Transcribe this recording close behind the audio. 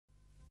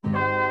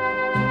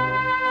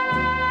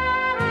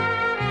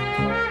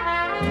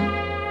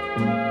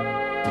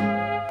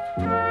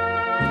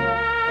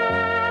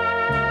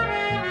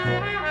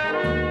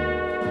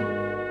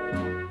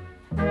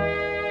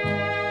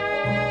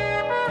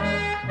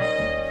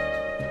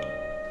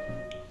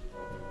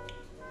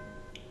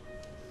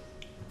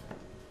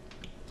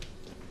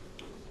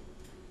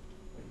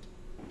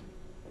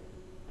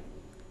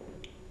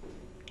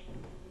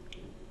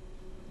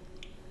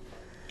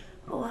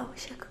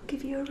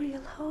a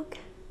real hug.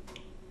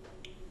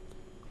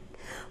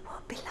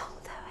 Won't be long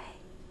though, eh?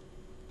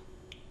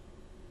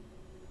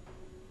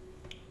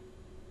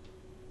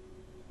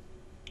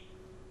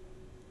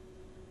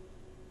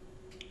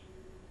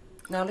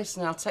 Now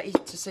listen, I'll take you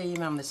to see your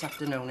mum this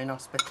afternoon in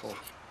hospital.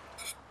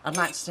 I'd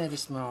like to stay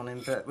this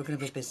morning, but we're going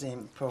to be busy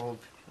in the pub,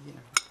 you know.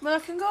 Well, I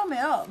can go me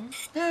home.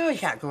 No, you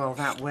can't go all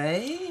that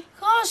way. Of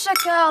course I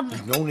can.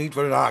 There's no need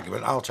for an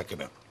argument. I'll take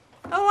him in.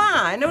 Oh,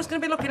 I know who's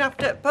going to be looking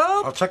after the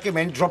pub. I'll take him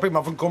in, drop him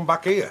off and come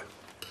back here.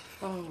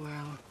 Oh,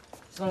 well,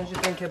 as long as you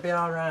think he'll be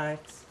all right.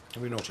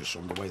 Have you noticed,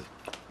 son, the way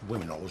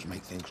women always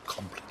make things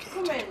complicated?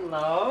 Come in,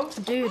 love.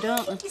 I do,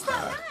 don't I? Is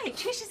that right?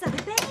 Trish has had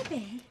a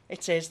baby.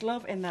 It is,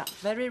 love, in that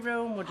very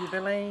room, would you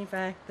believe?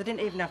 They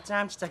didn't even have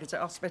time to take her to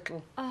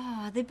hospital. Oh,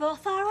 are they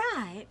both all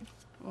right?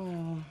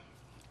 Oh,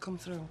 come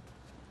through.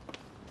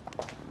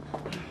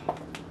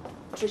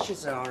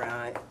 Trisha's all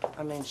right.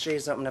 I mean,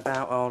 she's up and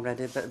about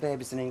already, but the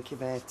baby's an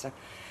incubator.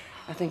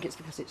 I think it's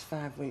because it's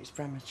 5 weeks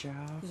premature.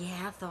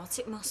 Yeah, I thought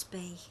it must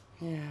be.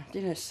 Yeah, do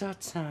you know, it's so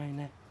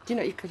tiny. Do you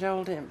know you could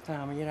hold it in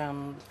palm of your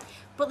hand?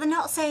 But they're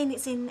not saying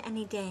it's in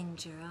any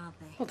danger, are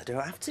they? Well, they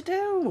don't have to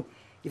do.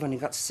 You've only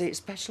got to see its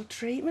special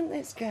treatment that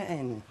it's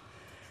getting.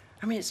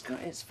 I mean, it's got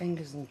its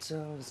fingers and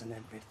toes and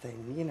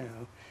everything, you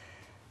know.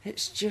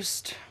 It's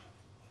just,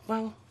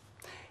 well,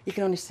 you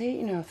can only see it,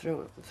 you know,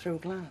 through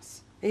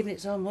glass. Even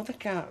its own mother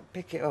can't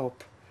pick it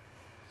up.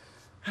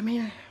 I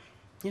mean,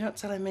 you're not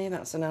telling me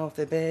that's an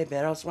healthy baby,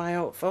 or else why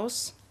out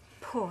fuss?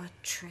 Poor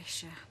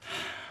Trisha.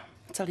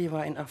 I tell you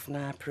what, ain't often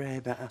I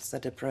pray, but I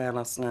said a prayer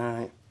last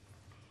night.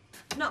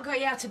 Not got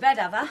you out of bed,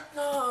 have I?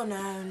 No,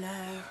 no,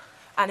 no.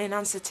 And in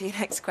answer to your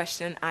next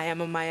question, I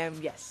am on my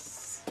own,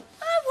 yes.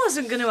 I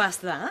wasn't going to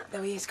ask that.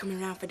 Though he is coming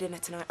round for dinner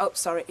tonight. Oh,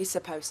 sorry, he's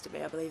supposed to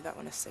be. I believe that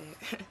when I see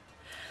it.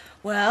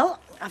 Well,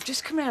 I've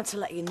just come round to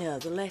let you know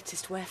the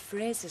latest where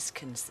Fraser's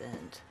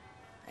concerned.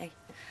 Hey,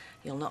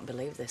 you'll not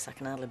believe this. I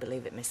can hardly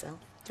believe it myself.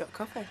 Do you want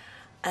coffee?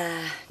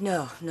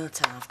 No,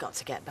 Tar, I've got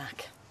to get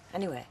back.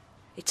 Anyway,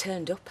 he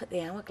turned up at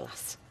the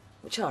Hourglass,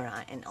 which, all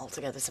right, ain't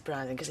altogether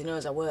surprising because he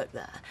knows I work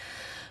there.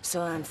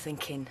 So I'm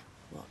thinking,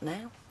 what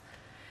now?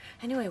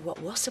 Anyway,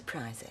 what was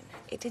surprising,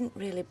 it didn't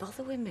really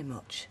bother with me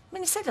much. I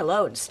mean, he said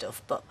hello and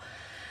stuff, but...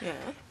 Yeah.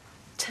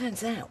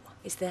 Turns out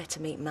he's there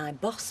to meet my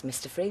boss,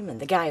 Mr. Freeman,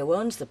 the guy who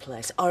owns the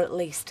place, or at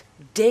least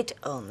did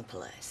own the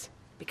place.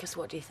 Because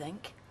what do you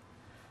think?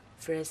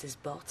 Fraser's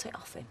bought it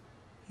off him.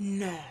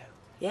 No.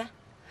 Yeah?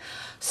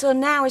 So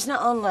now he's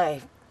not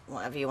only,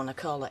 whatever you want to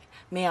call it,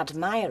 me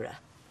admirer,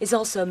 he's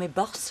also me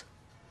boss.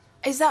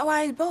 Is that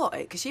why he bought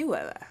it? Because you were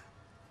there?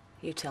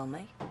 You tell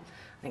me. I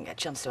didn't get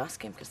a chance to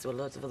ask him because there were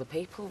loads of other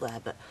people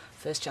there, but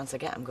first chance I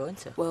get, I'm going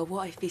to. Well,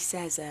 what if he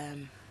says,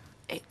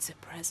 it's a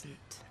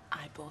present,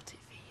 I bought it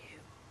for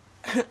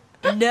you?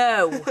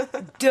 No,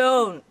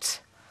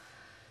 don't.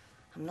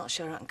 I'm not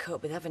sure I can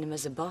cope with having him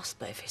as a boss,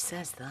 but if he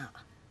says that...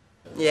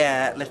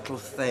 Yeah, little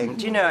thing.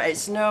 Do you know,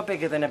 it's no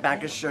bigger than a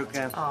bag of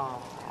sugar.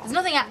 Oh. There's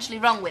nothing actually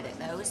wrong with it,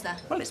 though, is there?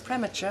 Well, it's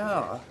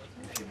premature.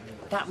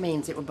 That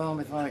means it was born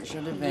before it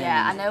should have been.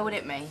 Yeah, I know what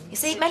it means. You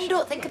see, men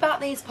don't think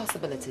about these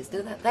possibilities,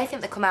 do they? They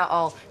think they come out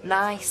all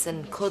nice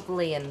and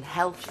cuddly and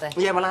healthy.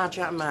 Yeah, well, our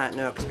chap might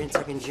know, because he's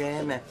been taking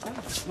Jamie.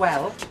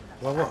 Well?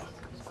 Well, what?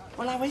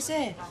 Well, how is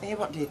he? Hey,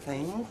 what do you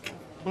think?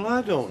 Well,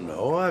 I don't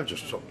know. I've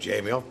just took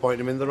Jamie off,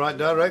 pointing him in the right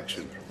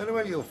direction.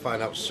 Anyway, you'll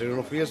find out soon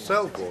enough for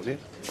yourself, won't you?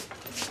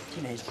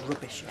 You know, he's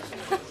rubbish.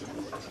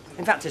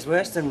 In fact, it's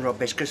worse than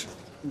rubbish, because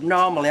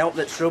normally, out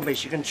that's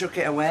rubbish, you can chuck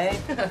it away.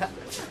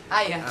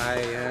 Hiya.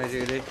 Hi,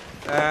 Judy.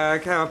 Can I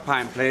have a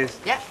pint, please?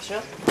 Yeah,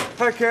 sure.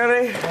 Hi,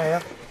 Curly.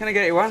 Hiya. Can I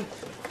get you one?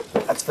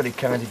 That's very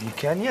kind of you,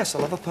 Ken. Yes,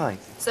 I'll have a pint.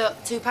 So,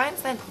 2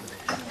 pints then?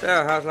 So,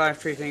 how's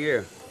life treating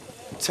you?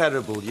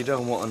 Terrible, you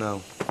don't want to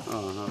know.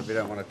 Oh, no, if you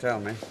don't want to tell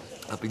me.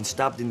 I've been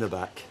stabbed in the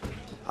back,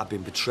 I've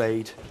been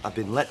betrayed, I've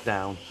been let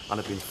down, and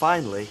I've been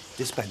finally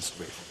dispensed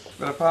with.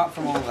 But apart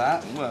from all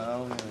that,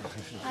 well...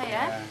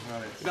 Hiya.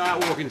 You not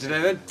out walking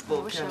today, then? I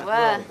wish I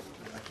were.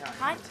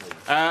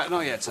 Hi.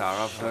 Not yet,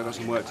 Tara. I've got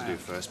some work to do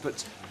first,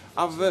 but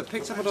I've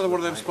picked up another one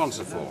of them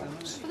sponsor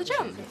forms. For the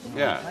jump?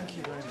 Yeah.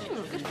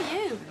 Good for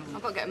you.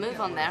 I've got to get a move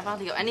on there. I've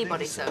hardly got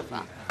anybody so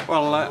far.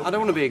 Well, I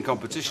don't want to be in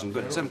competition,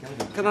 but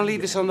can I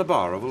leave this on the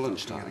bar over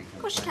lunchtime? Of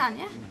course you can,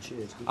 yeah?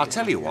 I'll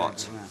tell you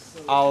what.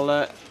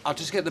 I'll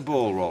just get the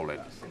ball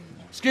rolling.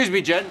 Excuse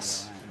me,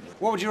 gents.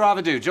 What would you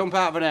rather do, jump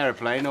out of an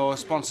aeroplane or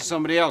sponsor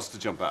somebody else to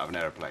jump out of an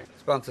aeroplane?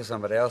 Sponsor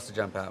somebody else to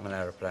jump out of an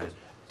aeroplane.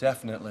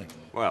 Definitely.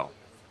 Well,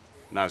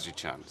 now's your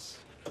chance.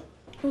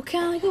 Well,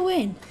 can't I go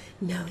in?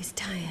 No, he's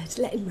tired.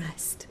 Let him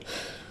rest.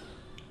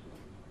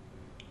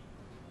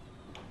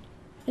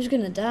 He's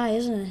gonna die,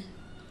 isn't he?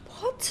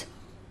 What?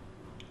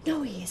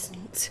 No, he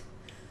isn't.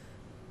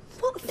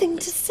 What a thing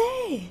to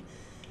say.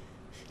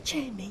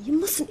 Jamie, you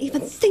mustn't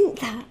even think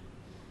that.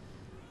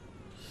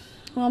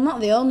 Well, I'm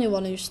not the only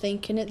one who's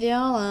thinking it. They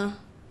all are.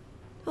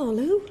 Oh,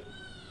 Lou?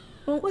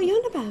 What are you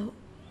on about?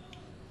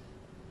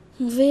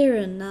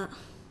 Vera and that.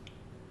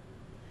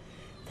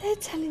 They're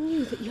telling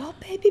you that your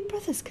baby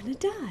brother's gonna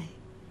die.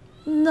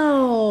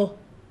 No.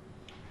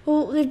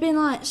 Well, they've been,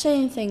 like,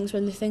 saying things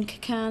when they think I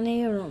can't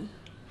hear them.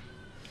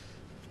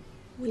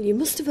 Well, you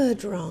must have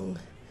heard wrong.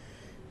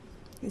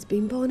 He's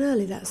been born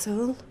early, that's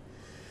all.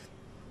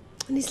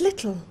 And he's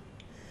little.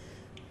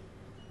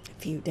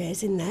 A few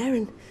days in there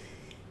and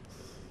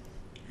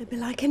he'll be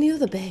like any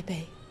other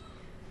baby.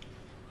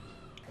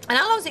 And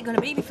how long's it going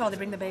to be before they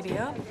bring the baby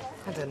home?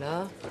 I don't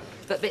know.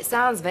 But it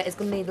sounds of it, it's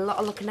going to need a lot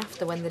of looking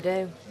after when they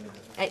do.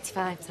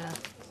 85, so.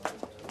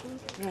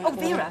 Right, oh,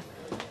 Vera.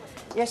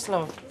 Yes,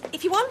 love?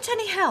 If you want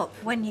any help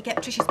when you get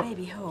Trish's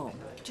baby home,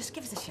 just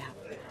give us a shout.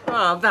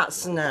 Oh,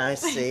 that's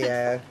nice of you.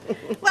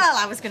 Well,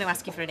 I was going to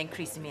ask you for an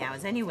increase in my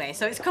hours anyway,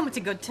 so it's come at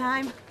a good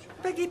time.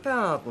 Beg your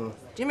pardon?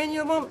 Do you mean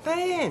you won't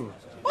pay in?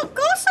 Well, of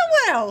course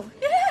I will.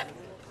 Yeah.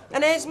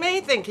 And here's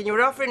me thinking you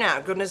were offering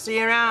out goodness to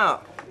hear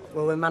out.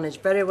 Well, we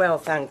managed very well,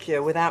 thank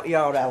you, without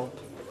your help.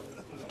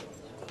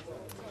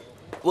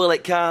 Well,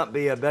 it can't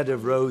be a bed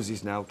of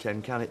roses now,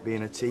 Ken, can it,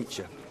 being a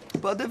teacher?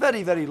 But at the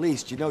very, very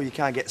least, you know you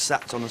can't get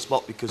sacked on the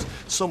spot because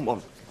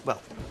someone,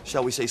 well,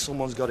 shall we say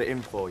someone's got it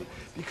in for you.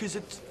 Because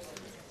it's...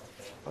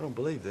 I don't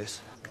believe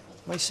this.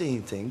 Am I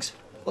seeing things?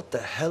 What the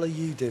hell are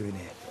you doing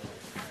here?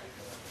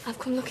 I've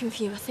come looking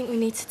for you. I think we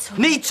need to talk.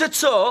 Need to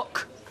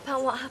talk?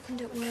 About what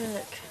happened at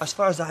work. As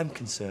far as I'm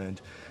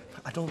concerned,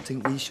 I don't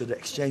think we should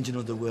exchange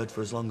another word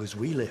for as long as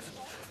we live.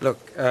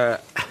 Look,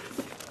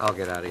 I'll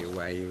get out of your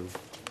way. You've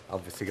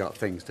obviously got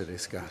things to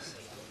discuss.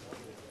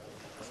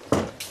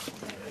 Come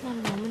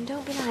on, Mum,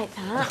 don't be like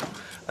that.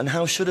 And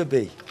how should I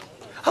be?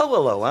 Oh,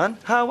 hello, Anne.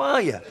 How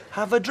are you?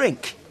 Have a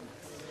drink.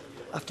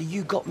 After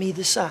you got me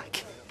the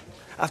sack.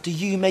 After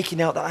you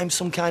making out that I'm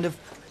some kind of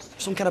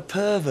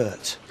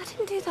pervert. I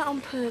didn't do that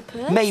on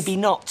purpose. Maybe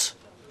not.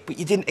 But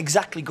you didn't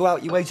exactly go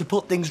out your way to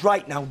put things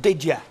right now,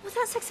 did you? Well,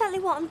 that's exactly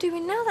what I'm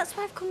doing now. That's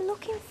why I've come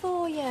looking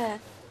for you.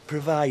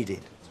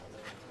 Providing.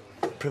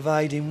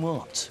 Providing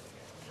what?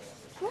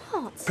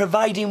 What?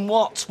 Providing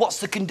what? What's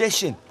the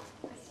condition?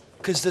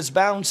 Because there's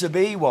bound to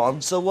be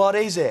one, so what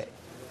is it?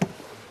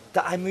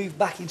 That I move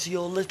back into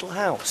your little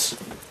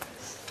house?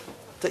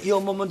 That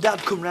your mum and dad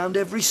come round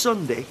every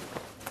Sunday?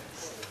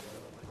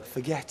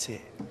 Forget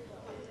it.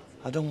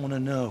 I don't want to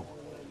know.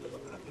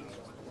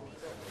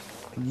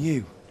 And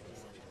you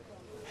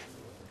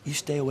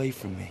stay away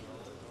from me.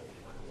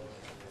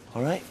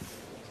 All right?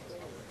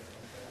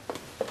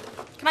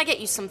 Can I get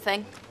you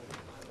something?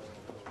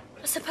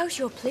 I suppose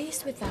you're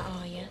pleased with that,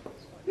 are you?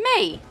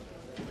 Me?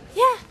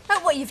 Yeah,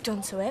 at what you've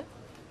done to him.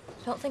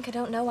 I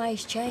don't know why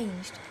he's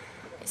changed.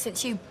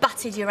 Since you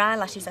batted your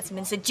eyelashes at him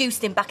and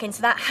seduced him back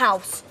into that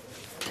house.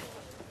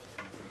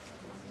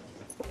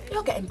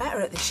 You're getting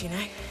better at this, you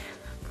know.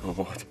 Oh,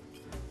 what?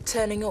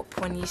 Turning up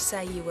when you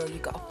say you will.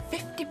 You've got a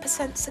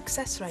 50%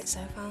 success rate so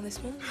far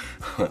this month.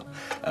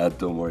 Well,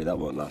 don't worry, that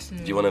won't last.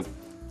 Do you want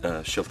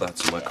to shove that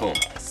to my corn?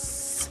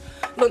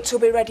 Lunch will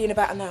be ready in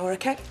about an hour,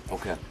 OK?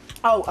 OK.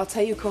 Oh, I'll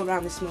tell you who called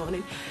round this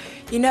morning.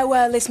 You know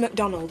Liz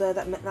McDonald,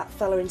 that met that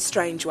fella in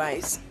Strange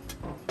Ways?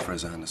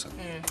 Fraser Henderson.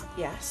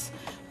 Yes.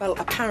 Well,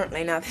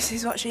 apparently now this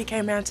is what she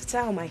came round to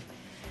tell me.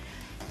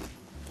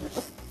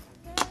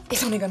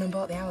 He's only gone and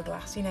bought the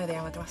Hourglass. You know the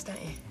Hourglass,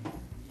 don't you?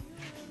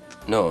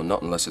 No,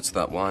 not unless it's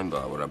that wine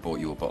bar where I bought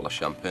you a bottle of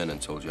champagne and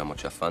told you how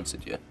much I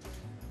fancied you.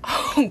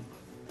 Oh,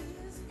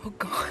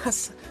 God.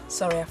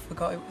 Sorry, I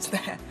forgot it was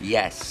there.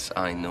 Yes,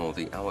 I know,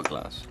 the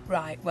Hourglass.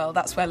 Right, well,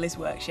 that's where Liz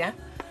works, yeah?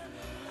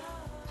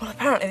 Well,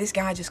 apparently this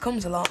guy just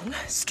comes along,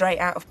 straight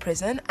out of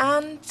prison,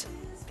 and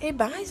he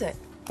buys it.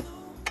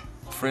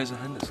 Fraser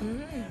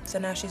Henderson? So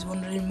now she's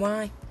wondering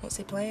why. What's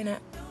he playing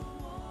at?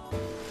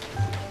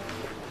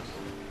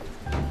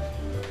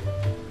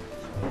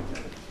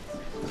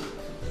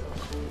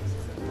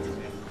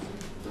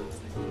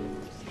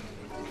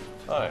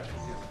 Hi.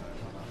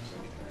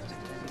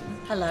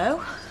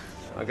 Hello.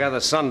 I gather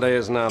Sunday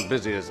isn't our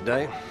busiest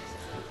day.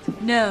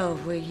 No,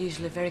 we're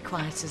usually very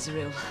quiet as a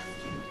rule.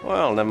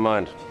 Well, never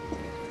mind.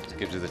 It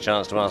gives you the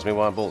chance to ask me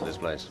why I bought this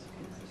place.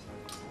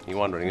 You're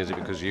wondering, is it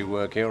because you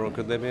work here, or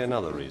could there be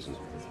another reason?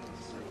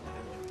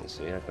 You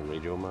see, I can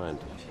read your mind.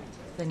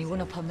 Then you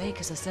won up on me,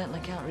 because I certainly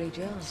can't read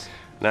yours.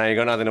 No, you've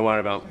got nothing to worry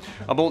about.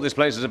 I bought this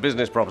place as a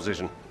business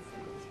proposition.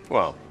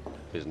 Well,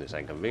 business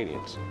and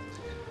convenience.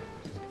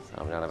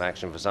 I've been out of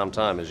action for some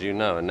time, as you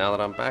know, and now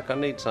that I'm back, I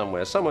need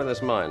somewhere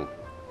that's mine,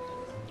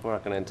 where I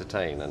can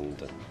entertain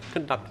and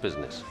conduct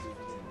business.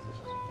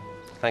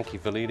 Thank you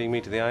for leading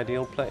me to the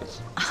ideal place.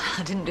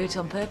 I didn't do it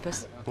on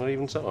purpose. Well,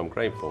 even so, I'm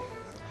grateful.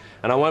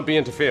 And I won't be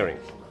interfering.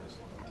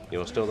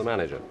 You're still the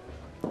manager.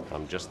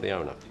 I'm just the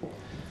owner.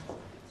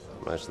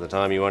 Most of the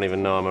time, you won't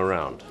even know I'm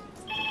around.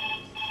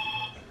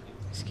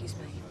 Excuse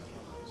me.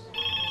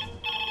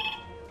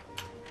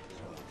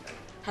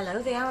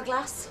 Hello, the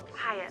Hourglass?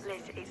 Hiya,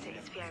 Liz,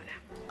 it's Fiona.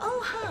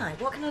 Oh, hi.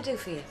 What can I do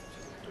for you?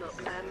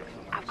 Look,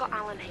 I've got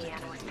Alan here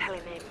and I was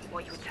telling him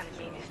what you were telling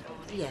me this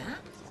morning. Yeah?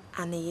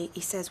 And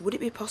he says, would it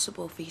be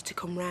possible for you to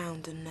come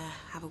round and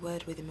have a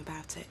word with him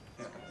about it?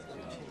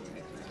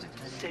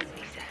 Soon,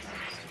 he says.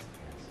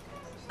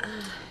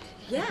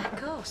 Yeah,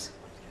 of course.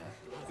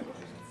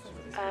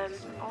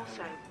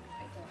 Also,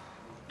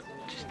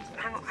 just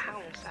hang on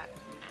a sec.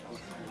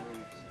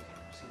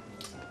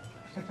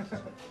 You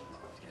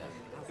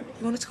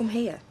want her to come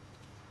here?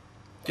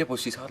 Yeah, well,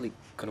 she's hardly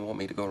going to want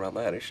me to go around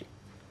there, is she?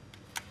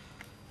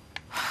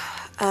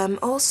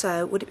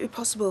 Also, would it be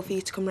possible for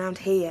you to come round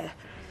here?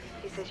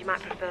 He says you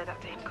might prefer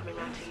that to him coming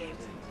round to you.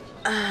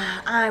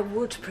 I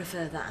would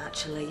prefer that,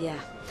 actually, yeah.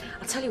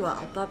 I'll tell you what,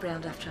 I'll bob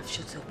round after I've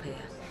shut up here.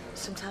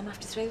 Sometime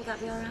after 3, would that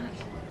be all right?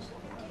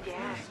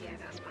 Yeah,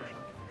 that's fine.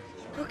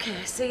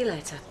 OK, see you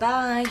later.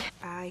 Bye.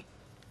 Bye.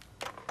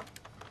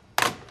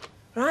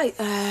 Right,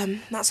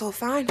 that's all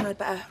fine. I'd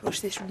better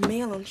rush this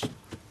meal on.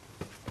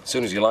 As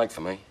soon as you like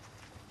for me.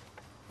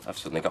 I've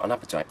suddenly got an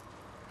appetite.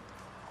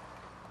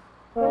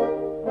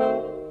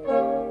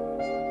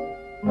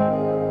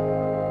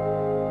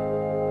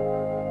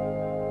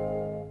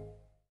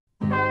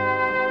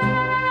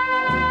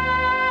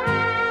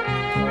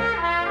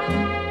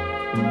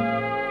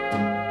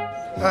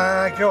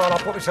 Go on, I'll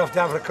put myself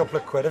down for a couple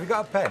of quid. Have you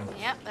got a pen?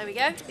 Yep, there we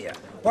go. Yeah.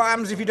 What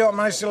happens if you don't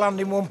manage to land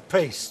in one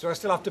piece? Do I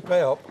still have to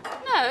pay up?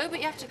 No, but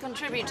you have to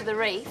contribute to the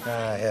reef.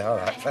 Yeah, all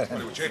right.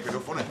 Well, it was cheap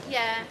enough, wasn't it?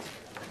 Yeah.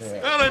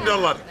 Well then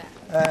done,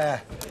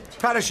 lad.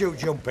 Parachute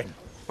jumping.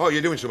 Oh,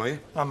 you're doing some, are you?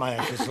 On my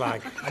head, it's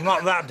like. I'm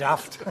not that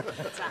daft.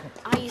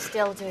 Are you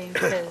still doing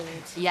food?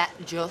 Yeah,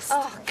 just.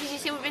 Oh, did you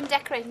see we've been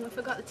decorating? We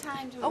forgot the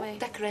time, didn't we?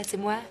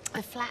 Decorating where?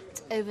 A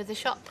flat over the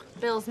shop.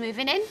 Bill's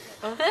moving in.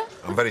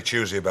 I'm very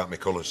choosy about my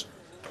colours.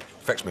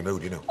 Affects my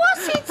mood, you know.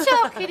 What's he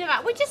talking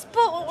about? We just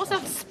bought what was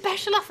on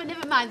special offer,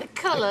 never mind the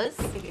colours.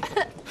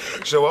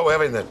 So what are we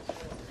having then?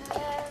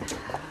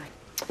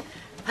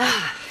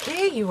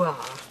 Here you are.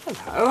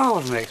 Hello, I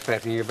wasn't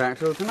expecting you back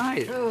till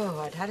tonight.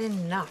 Oh, I'd had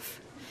enough.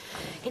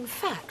 In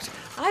fact,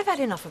 I've had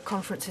enough of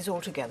conferences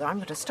altogether. I'm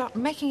going to start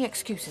making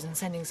excuses and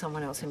sending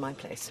someone else in my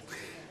place.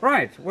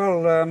 Right,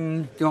 well,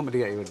 do you want me to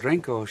get you a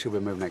drink or should we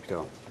move next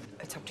door?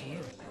 It's up to you.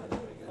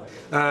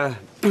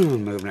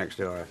 Move next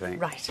door, I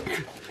think. Right.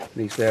 At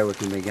least there we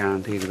can be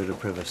guaranteed a bit of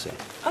privacy.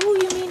 Oh,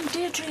 you mean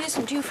Deirdre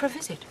isn't due for a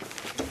visit?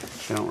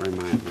 Don't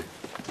remind me.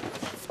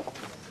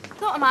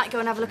 Thought I might go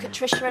and have a look at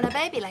Trisha and her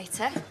baby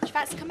later. Would you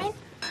fancy to come in?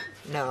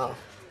 No,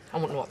 I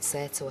wouldn't know what to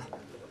say to her.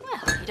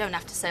 Well, you don't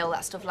have to say all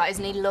that stuff like,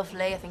 isn't he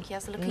lovely? I think he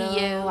has a look at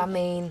you. No, I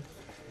mean,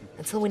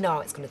 until we know how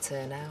it's going to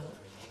turn out.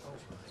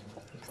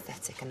 I'm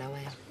pathetic, I know I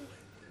am.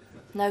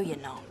 No, you're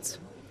not.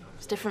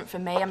 It's different for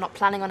me. I'm not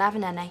planning on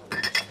having any.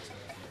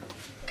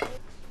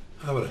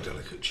 I was a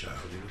delicate child,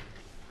 you know.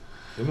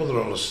 My mother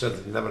always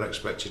said they never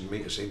expected me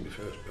to see my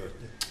first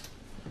birthday.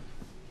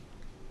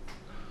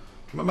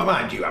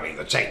 Mind you, I mean,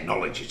 the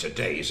technology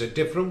today is a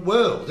different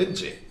world,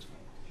 isn't it?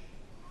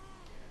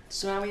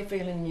 So how are you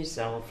feeling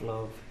yourself,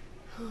 love?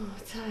 Oh,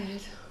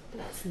 tired. But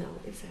that's not,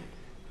 is it?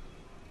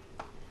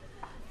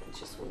 I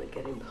just want to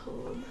get him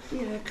home.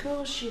 Yeah, of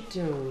course you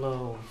do,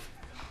 love.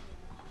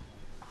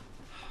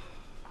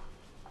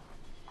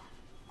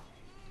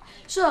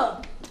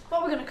 So,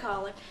 what are we going to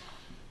call it?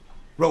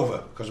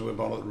 Rover, because we were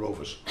born at the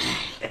Rovers.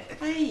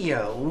 Hey,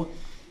 yo.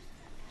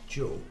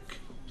 Joke.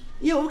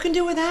 Yo, we can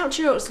do without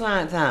jokes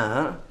like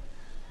that.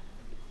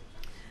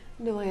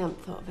 No, I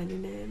haven't thought of any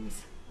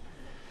names.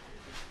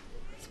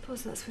 I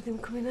suppose that's with him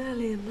coming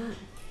early and that.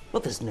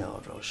 Well, there's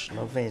no rush,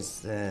 love.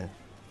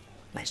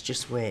 Let's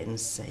just wait and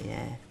see,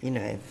 you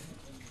know, if...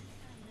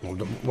 Well,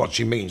 what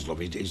she means,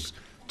 love, is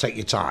take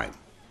your time.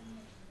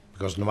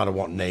 Because no matter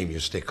what name you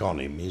stick on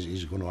him,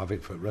 he's going to have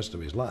it for the rest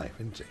of his life,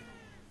 isn't he?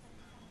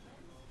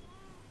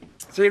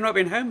 So you've not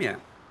been home yet?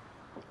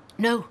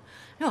 No,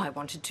 I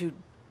wanted to...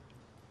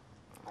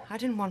 I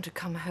didn't want to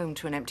come home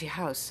to an empty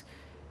house.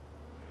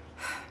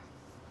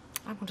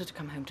 I wanted to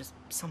come home to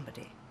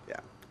somebody. Yeah,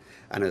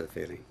 I know the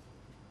feeling.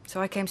 So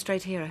I came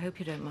straight here. I hope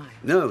you don't mind.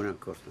 No, of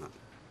course not.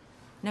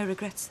 No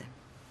regrets, then?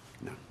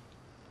 No.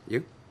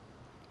 You?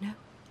 No.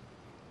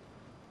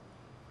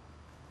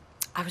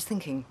 I was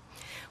thinking,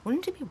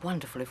 wouldn't it be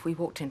wonderful if we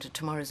walked into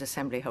tomorrow's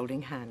assembly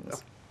holding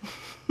hands?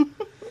 Oh.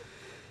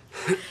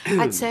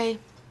 I'd say,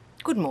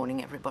 good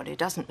morning, everybody.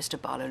 Doesn't Mr.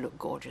 Barlow look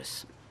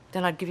gorgeous?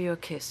 Then I'd give you a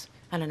kiss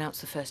and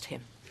announce the first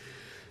hymn.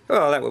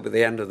 Well, that would be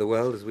the end of the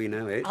world as we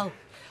know it. Oh,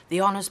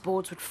 the honours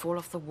boards would fall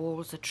off the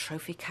walls, the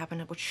trophy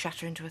cabinet would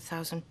shatter into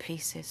 1,000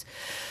 pieces.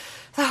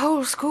 The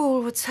whole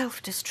school would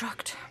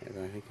self-destruct. Yes,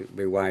 I think it would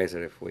be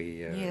wiser if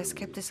we... Yes,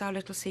 kept this our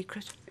little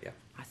secret? Yeah.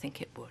 I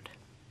think it would.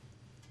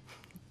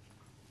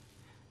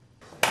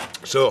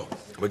 So,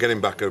 we're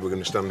getting back, or we're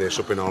going to stand here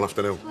supping all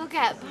afternoon? We'll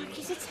get back.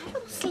 He's a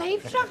terrible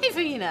slave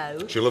driver, you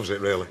know. She loves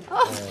it, really.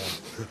 Oh.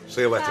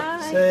 See you later.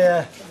 Bye. See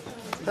ya.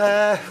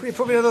 Will you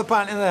put me another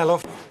pint in there,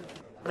 love?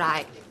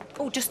 Right.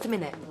 Oh, just a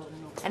minute.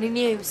 Any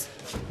news?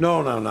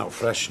 No, not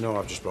fresh. No,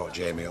 I've just brought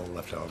Jamie home,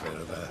 left out a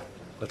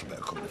little bit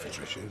of company for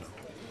Trish, you know.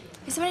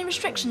 Is there any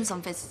restrictions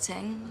on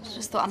visiting? I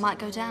just thought I might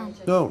go down.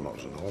 No, not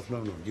as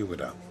no, you go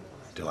down.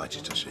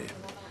 Delighted to see you.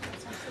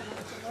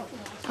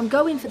 I'm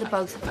going for the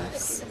both of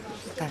us.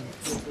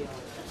 Thanks.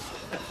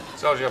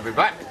 Soldier, I'll be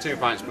back. 2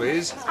 pints,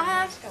 please.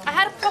 I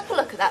had a proper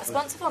look at that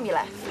sponsor form you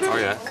left. Oh,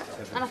 yeah?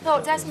 And I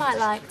thought Des might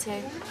like to.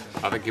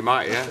 I think you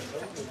might, yeah.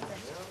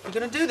 You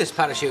going to do this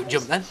parachute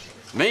jump, then?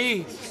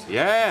 Me?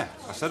 Yeah,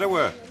 I said I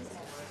were.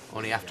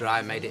 Only after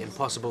I made it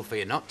impossible for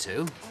you not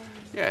to.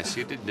 Yes,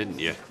 you did, didn't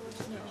you?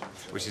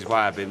 Which is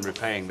why I've been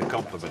repaying the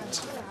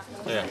compliment.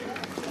 Yeah.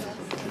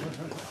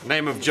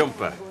 Name of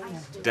jumper,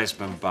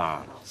 Desmond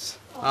Barnes.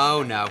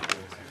 Oh, no.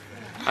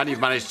 And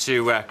you've managed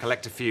to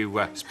collect a few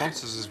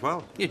sponsors as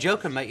well. You're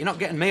joking, mate. You're not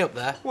getting me up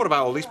there. What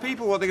about all these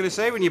people? What are they going to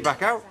say when you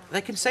back out?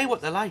 They can say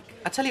what they like.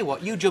 I tell you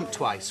what, you jumped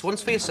twice.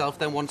 Once for yourself,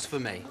 then once for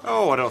me.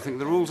 Oh, I don't think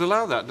the rules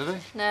allow that, do they?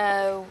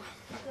 No.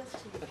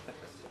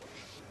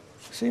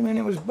 See, I mean,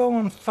 it was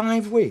born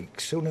 5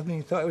 weeks sooner than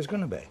you thought it was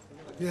going to be.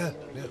 Yeah.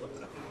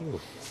 Ooh.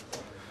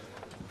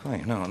 Well,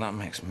 you know, that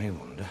makes me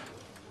wonder.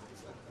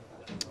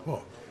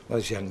 What? Well,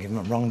 she hadn't given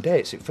them wrong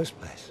dates in the first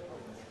place.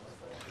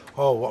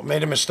 Oh, what,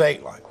 made a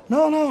mistake, like?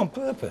 No, on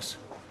purpose.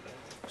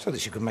 So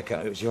that she could make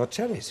out it was your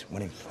Terry's,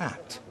 when in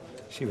fact,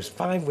 she was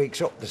 5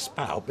 weeks up the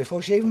spout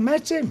before she even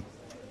met him.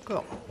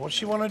 God, what's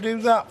she want to do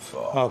that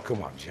for? Oh,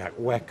 come on, Jack,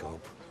 wake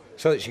up.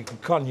 So that she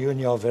could con you and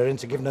your Vera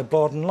into giving her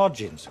board and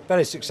lodgings.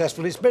 Very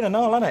successful it's been and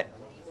all, hasn't it?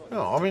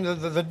 No, I mean,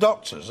 the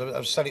doctors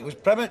have said it was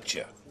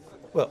premature.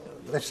 Well,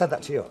 they've said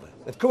that to you.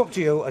 They've come up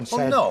to you and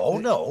said... Oh,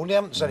 no, they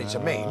haven't said it to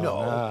me,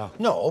 no.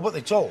 No, but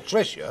they told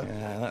Tricia.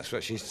 Yeah, that's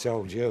what she's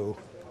told you.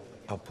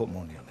 I'll put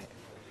money on it.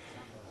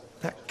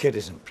 That kid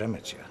isn't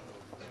premature.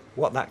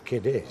 What that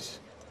kid is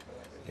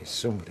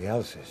somebody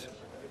else's.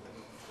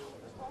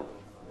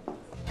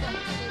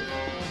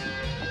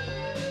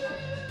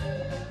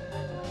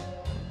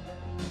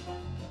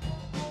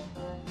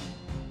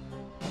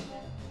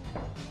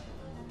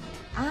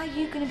 Are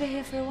you going to be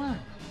here for a while?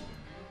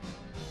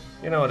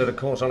 You know, I did a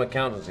course on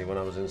accountancy when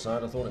I was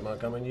inside. I thought it might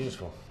come in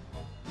useful.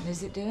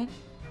 Is it doing?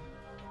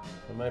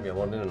 Well, maybe I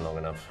wasn't in long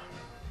enough.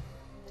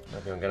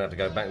 Maybe I'm going to have to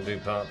go back and do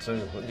part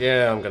 2. But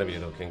yeah, I'm going to be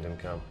till Kingdom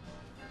Come.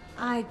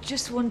 I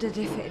just wondered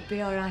if it'd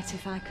be all right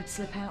if I could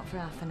slip out for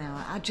half an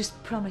hour. I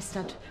just promised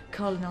I'd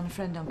call in on a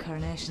friend on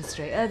Coronation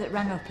Street. Her that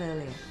rang up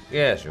earlier.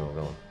 Yeah, sure,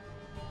 go on.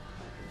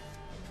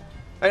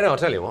 Hey, no, I'll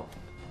tell you what.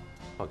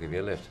 I'll give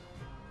you a lift.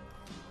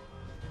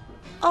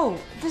 Oh,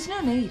 there's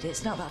no need.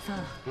 It's not that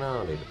far.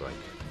 No, I need a break.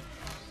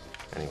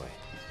 Anyway,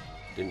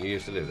 didn't you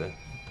used to live there?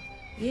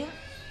 Yeah?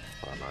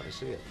 Well, I'd like to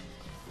see it.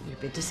 You'd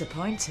be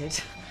disappointed.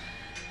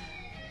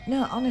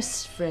 No,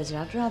 honest, Fraser,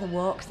 I'd rather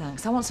walk,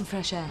 thanks. I want some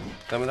fresh air.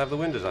 Come and have the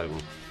windows open.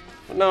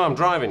 But no, I'm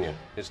driving you.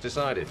 It's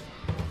decided.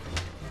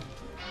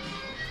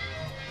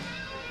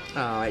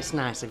 Oh, it's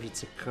nice of you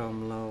to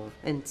come, love,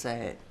 isn't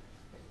it?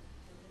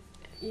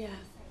 Yeah.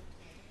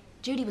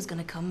 Judy was going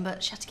to come,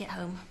 but she had to get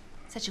home.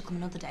 Said she'll come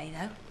another day,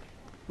 though.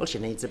 Well, she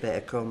needs a bit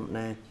of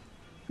company.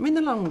 I mean,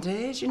 the long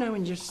days, you know,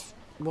 and just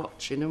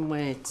watching and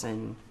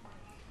waiting.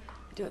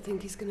 I don't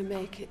think he's going to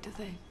make it, do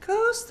they? Of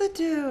course they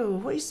do.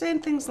 What are you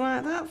saying things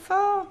like that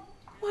for?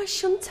 Why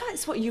shouldn't I?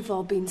 It's what you've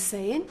all been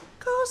saying. Of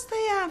course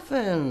they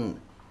haven't.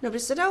 Nobody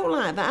said out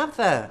like that, have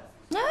they?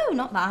 No,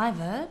 not that I've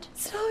heard.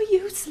 So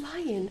you's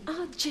lying.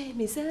 Our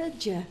Jamie's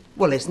heard you.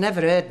 Well, it's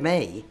never heard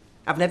me.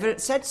 I've never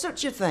said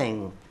such a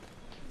thing.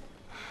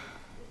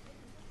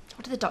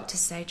 What do the doctors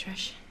say,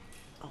 Trish?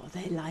 Oh,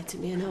 they lie to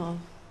me and all.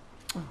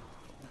 Oh.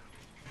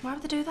 Why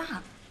would they do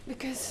that?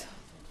 Because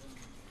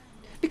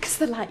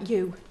they're like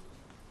you.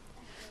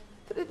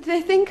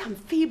 They think I'm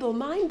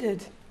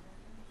feeble-minded.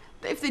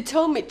 If they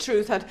told me the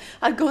truth,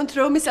 I'd go and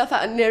throw myself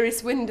out the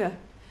nearest window.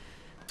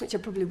 Which I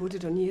probably would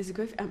have done years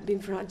ago if it hadn't been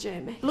for Aunt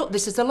Jamie. Look,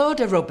 this is a load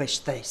of rubbish,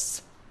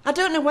 this. I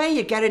don't know where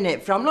you're getting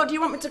it from. Look, do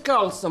you want me to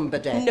call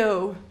somebody?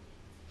 No.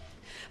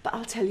 But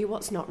I'll tell you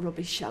what's not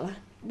rubbish, shall I?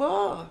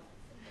 What?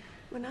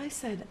 When I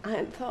said I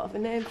hadn't thought of a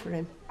name for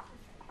him,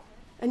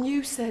 and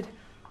you said,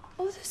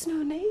 oh, there's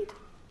no need.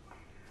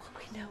 Well,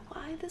 we know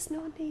why there's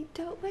no need,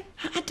 don't we?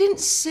 I didn't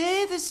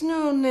say there's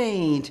no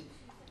need.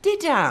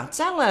 Did I?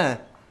 Tell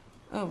her.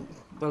 Oh,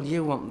 well,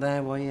 you weren't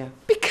there, were you?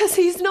 Because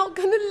he's not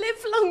going to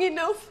live long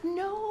enough.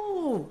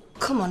 No.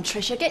 Come on,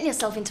 Trish, you're getting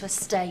yourself into a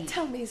state.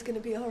 Tell me he's going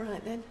to be all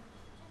right, then.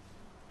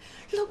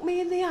 Look me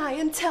in the eye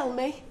and tell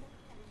me.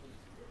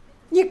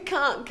 You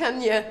can't,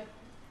 can you?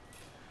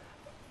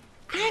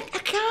 I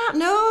can't,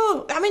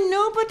 no. I mean,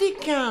 nobody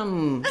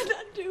can. And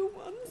I do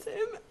want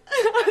him.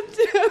 I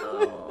do.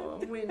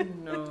 Oh, we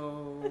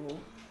know.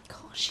 Of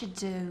course you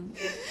do.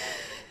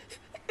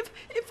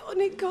 If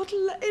only God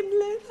let him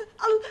live,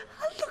 I'll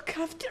look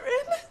after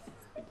him.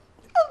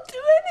 I'll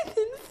do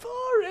anything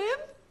for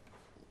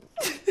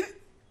him.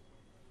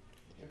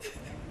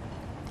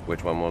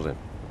 Which one was it?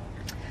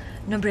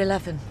 Number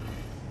 11.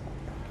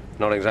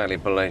 Not exactly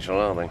palatial,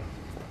 are they?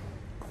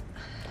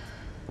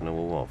 No,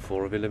 well, what,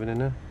 4 of you living in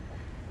there?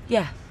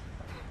 Yeah.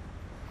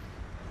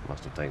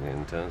 Must have taken it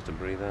in turns to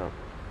breathe out.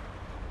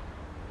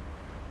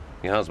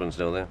 Your husband's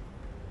still there?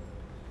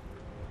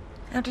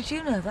 How did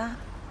you know that?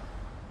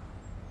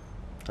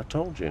 I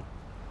told you.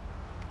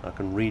 I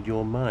can read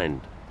your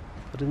mind.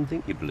 I didn't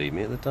think you'd believe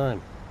me at the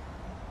time.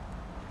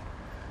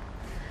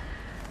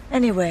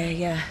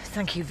 Anyway,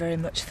 thank you very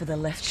much for the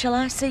lift. Shall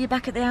I see you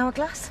back at the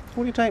Hourglass?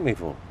 What do you take me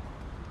for?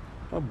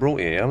 I brought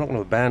you here. I'm not going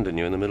to abandon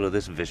you in the middle of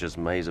this vicious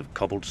maze of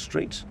cobbled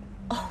streets.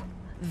 Oh,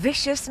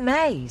 vicious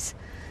maze.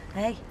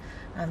 Hey,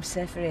 I'm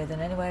safer here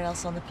than anywhere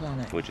else on the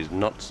planet. Which is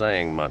not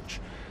saying much.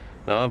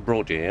 Now I've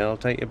brought you here, I'll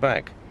take you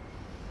back.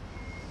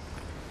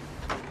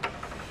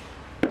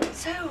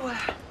 So,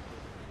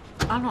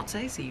 I'll not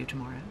say see you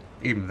tomorrow.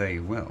 Even though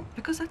you will.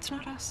 Because that's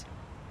not us.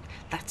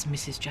 That's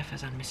Mrs.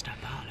 Jeffers and Mr.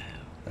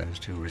 Barlow. Those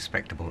two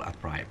respectable,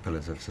 upright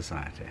pillars of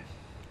society.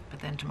 But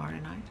then tomorrow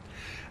night?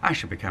 I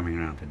shall be coming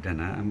around for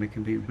dinner and we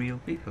can be real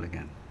people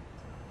again.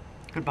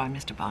 Goodbye,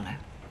 Mr. Barlow.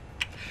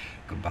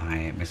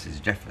 Goodbye,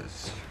 Mrs.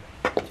 Jeffers.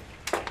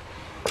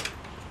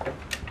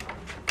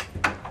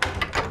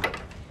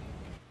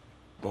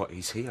 What,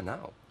 he's here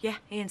now? Yeah,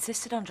 he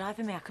insisted on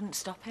driving me. I couldn't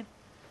stop him.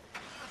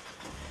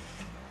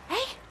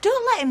 Hey,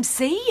 don't let him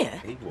see you.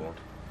 He won't.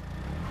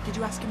 Did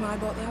you ask him why I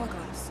bought the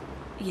hourglass?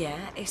 Yeah,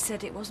 he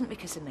said it wasn't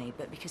because of me,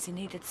 but because he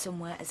needed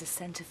somewhere as a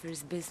centre for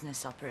his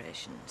business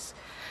operations.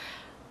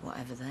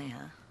 Whatever they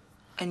are.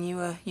 And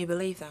you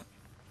believe that?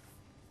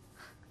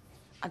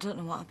 I don't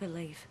know what I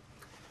believe.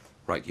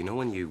 Right, you know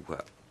when you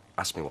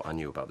asked me what I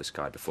knew about this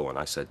guy before and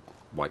I said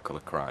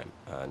white-collar crime,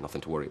 nothing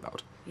to worry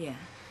about? Yeah.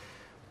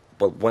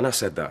 Well, when I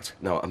said that,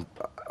 no,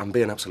 I'm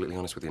being absolutely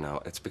honest with you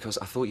now, it's because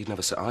I thought you'd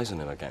never set eyes on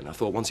him again. I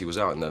thought once he was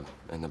out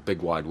in the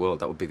big wide world,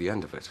 that would be the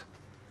end of it.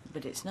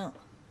 But it's not.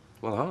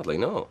 Well, hardly,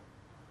 no.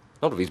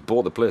 Not if he's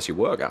bought the place you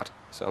work at.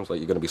 Sounds like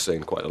you're going to be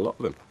seeing quite a lot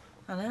of him.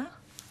 I know.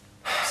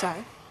 So?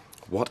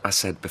 What I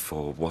said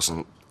before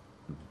wasn't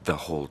the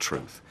whole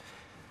truth.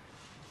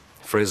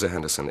 Fraser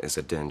Henderson is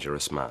a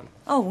dangerous man.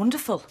 Oh,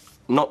 wonderful.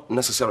 Not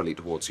necessarily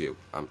towards you.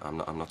 I'm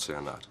not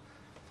saying that.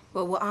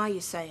 Well, what are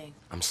you saying?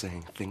 I'm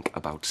saying think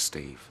about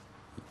Steve,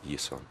 your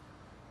son,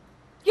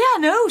 Yeah, I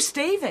know,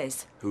 Steve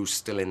is. who's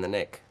still in the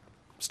nick.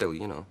 Still,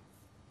 you know,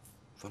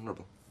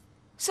 vulnerable.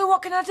 So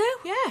what can I do?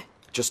 Yeah.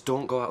 Just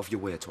don't go out of your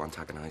way to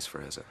antagonise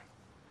Fraser.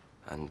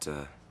 And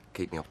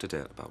keep me up to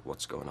date about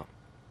what's going on.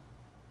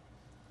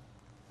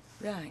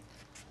 Right.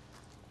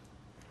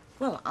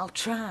 Well, I'll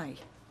try.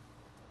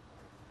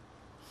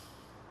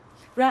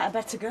 Right, I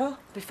better go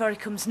before he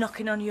comes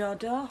knocking on your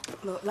door.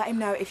 Look, let him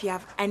know if you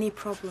have any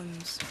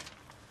problems.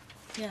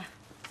 Yeah.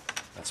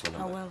 That's my I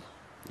number. will.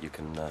 You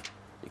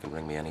can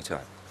ring me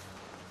anytime.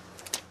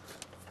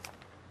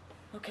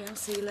 Okay, I'll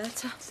see you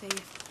later. See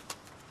you.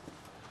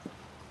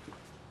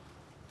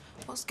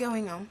 What's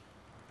going on?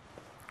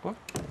 What?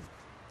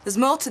 There's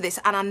more to this,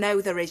 and I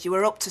know there is. You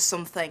were up to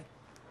something.